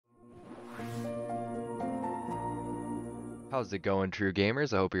How's it going, true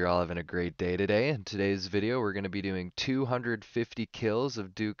gamers? I hope you're all having a great day today. In today's video, we're going to be doing 250 kills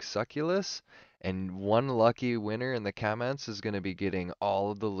of Duke Succulus, and one lucky winner in the comments is going to be getting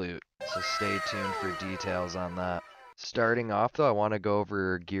all of the loot. So stay tuned for details on that. Starting off though, I want to go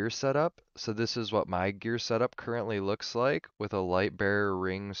over gear setup. So this is what my gear setup currently looks like, with a light bearer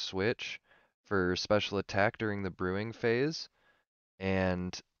ring switch for special attack during the brewing phase,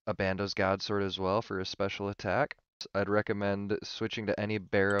 and a Bando's Godsword as well for a special attack. I'd recommend switching to any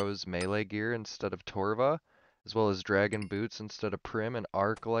Barrow's melee gear instead of Torva, as well as Dragon Boots instead of Prim, and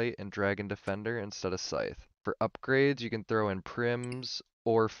Arclight and Dragon Defender instead of Scythe. For upgrades, you can throw in Prims,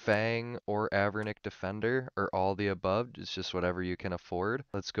 or Fang, or Avernic Defender, or all the above. It's just whatever you can afford.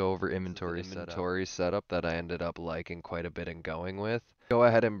 Let's go over inventory setup that I ended up liking quite a bit and going with. Go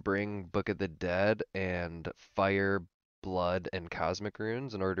ahead and bring Book of the Dead and Fire, Blood, and Cosmic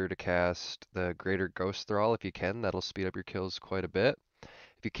Runes in order to cast the Greater Ghost Thrall if you can. That'll speed up your kills quite a bit.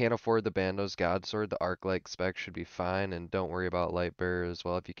 If you can't afford the Bando's Godsword, the Arc-like spec should be fine, and don't worry about Lightbearer as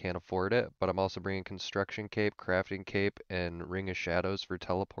well if you can't afford it. But I'm also bringing Construction Cape, Crafting Cape, and Ring of Shadows for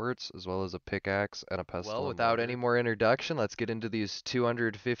teleports, as well as a pickaxe and a pestle. Well, without any more introduction, let's get into these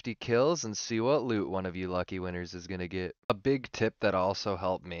 250 kills and see what loot one of you lucky winners is going to get. A big tip that also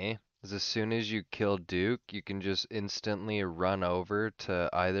helped me is as soon as you kill Duke, you can just instantly run over to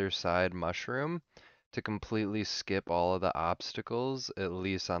either side mushroom to completely skip all of the obstacles, at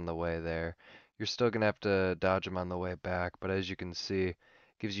least on the way there. You're still going to have to dodge him on the way back, but as you can see, it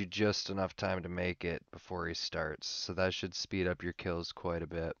gives you just enough time to make it before he starts, so that should speed up your kills quite a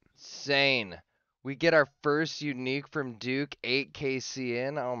bit. Insane! We get our first unique from Duke, 8KC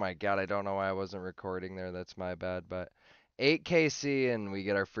in. Oh my god, I don't know why I wasn't recording there, that's my bad, but 8KC and we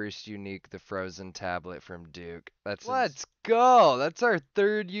get our first unique, the Frozen Tablet from Duke. Let's go! That's our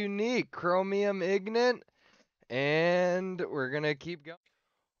third unique, Chromium Ignite, and we're gonna keep going.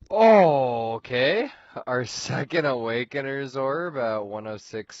 Oh, okay. Our second Awakener's Orb at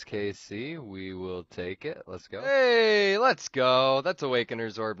 106 KC. We will take it. Let's go. Hey, let's go. That's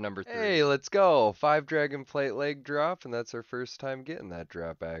Awakener's Orb number 3. Hey, let's go. 5 Dragon Plate leg drop, and that's our first time getting that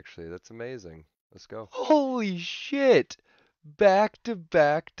drop, actually. That's amazing. Let's go. Holy shit! Back to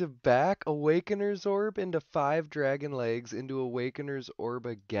back to back, Awakener's Orb into 5 Dragon Legs into Awakener's Orb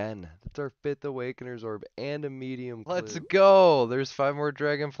again. That's our 5th Awakener's Orb and a medium clue. Let's go! There's 5 more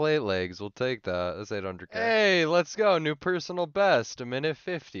Dragon Plate Legs. We'll take that. That's 800k. Hey, let's go. New personal best. A minute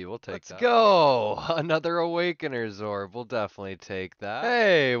 50. We'll take that. Let's go! Another Awakener's Orb. We'll definitely take that.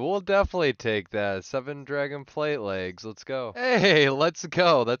 Hey, we'll definitely take that. 7 Dragon Plate Legs. Let's go. Hey, let's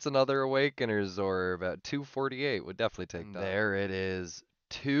go. That's another Awakener's Orb at 248. We'll definitely take that. There it is.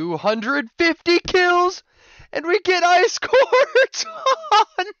 250 kills, and we get Ice Quartz. Oh,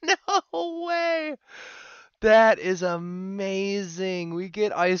 no way. That is amazing. We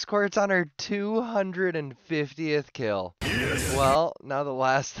get Ice Quartz on our 250th kill. Yes. Well, now the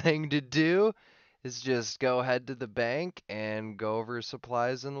last thing to do is just go ahead to the bank and go over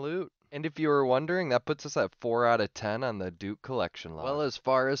supplies and loot. And if you were wondering, that puts us at 4 out of 10 on the Duke collection log. Well, as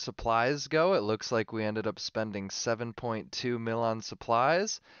far as supplies go, it looks like we ended up spending 7.2 mil on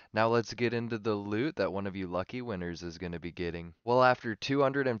supplies. Now let's get into the loot that one of you lucky winners is going to be getting. Well, after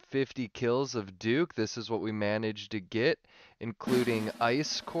 250 kills of Duke, this is what we managed to get, including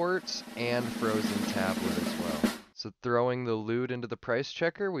Ice Quartz and Frozen Tablet as well. So throwing the loot into the price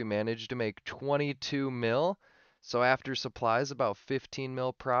checker, we managed to make 22 mil. So after supplies, about 15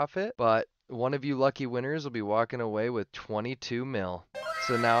 mil profit, but one of you lucky winners will be walking away with 22 mil.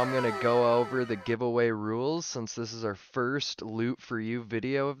 So now I'm going to go over the giveaway rules, since this is our first Loot for You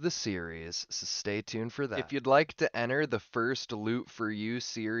video of the series, so stay tuned for that. If you'd like to enter the first Loot for You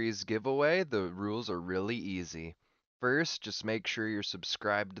series giveaway, the rules are really easy. First, just make sure you're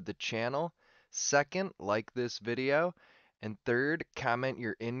subscribed to the channel. Second, like this video. And third, comment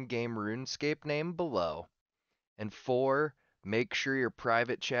your in-game RuneScape name below. And 4, make sure your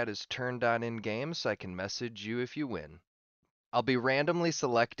private chat is turned on in-game so I can message you if you win. I'll be randomly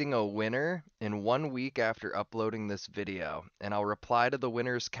selecting a winner in 1 week after uploading this video, and I'll reply to the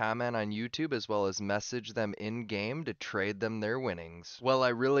winner's comment on YouTube as well as message them in-game to trade them their winnings. Well, I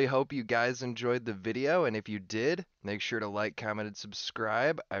really hope you guys enjoyed the video, and if you did, make sure to like, comment, and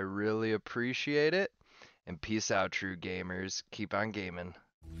subscribe. I really appreciate it. And peace out, true gamers. Keep on gaming.